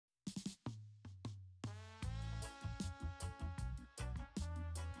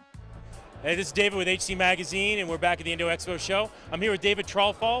Hey, this is David with HC Magazine, and we're back at the Indo Expo show. I'm here with David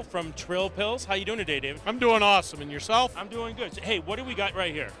Trollfall from Trill Pills. How you doing today, David? I'm doing awesome. And yourself? I'm doing good. So, hey, what do we got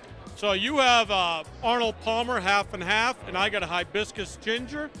right here? So you have Arnold Palmer half and half, and I got a hibiscus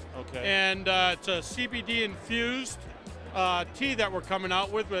ginger. Okay. And it's a CBD infused tea that we're coming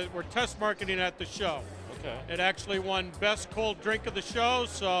out with. We're test marketing at the show. Okay. It actually won best cold drink of the show,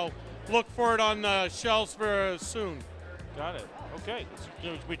 so look for it on the shelves for soon. Got it. Okay.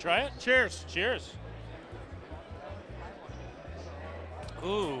 Can we try it? Cheers. Cheers.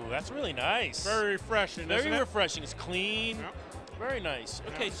 Ooh, that's really nice. Very refreshing, Very isn't it? refreshing. It's clean. Yep. Very nice.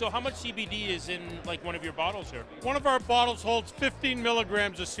 Okay, Yep. so how much CBD is in like one of your bottles here? One of our bottles holds 15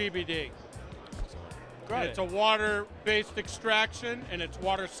 milligrams of CBD. Got It's a water-based extraction, and it's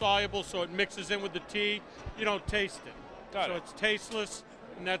water-soluble, so it mixes in with the tea. You don't taste it. Got so it. it's tasteless,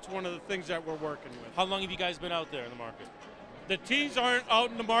 and that's one of the things that we're working with. How long have you guys been out there in the market? The teas aren't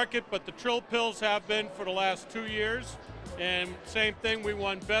out in the market, but the Trill Pills have been for the last 2 years. And same thing, we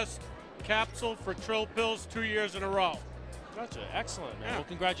won best capsule for Trill Pills 2 years in a row. Gotcha. Excellent, man. Yeah. Well,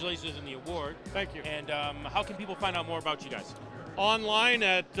 congratulations on the award. Thank you. And how can people find out more about you guys? Online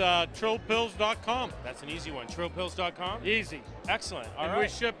at trillpills.com. That's an easy one. Trillpills.com? Easy. Excellent. All and right. we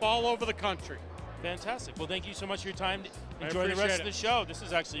ship all over the country. Fantastic. Well, thank you so much for your time. I Enjoy the rest appreciate of the show. This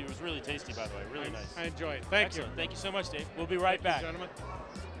is actually, it was really tasty, by the way. Really nice. I enjoy it. Thank Excellent. you. Thank you so much, Dave. We'll be right Thank back. you, gentlemen.